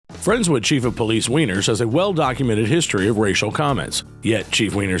Friendswood Chief of Police Wieners has a well-documented history of racial comments, yet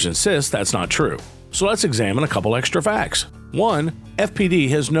Chief Wieners insists that's not true. So let's examine a couple extra facts. 1. FPD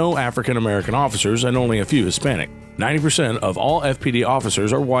has no African American officers and only a few Hispanic. 90% of all FPD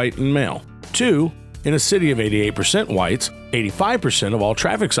officers are white and male. 2. In a city of 88% whites, 85% of all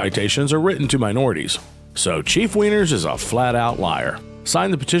traffic citations are written to minorities. So Chief Wieners is a flat-out liar. Sign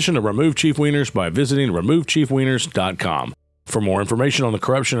the petition to remove Chief Wieners by visiting removechiefwieners.com. For more information on the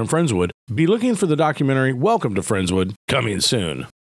corruption in Friendswood, be looking for the documentary Welcome to Friendswood, coming soon.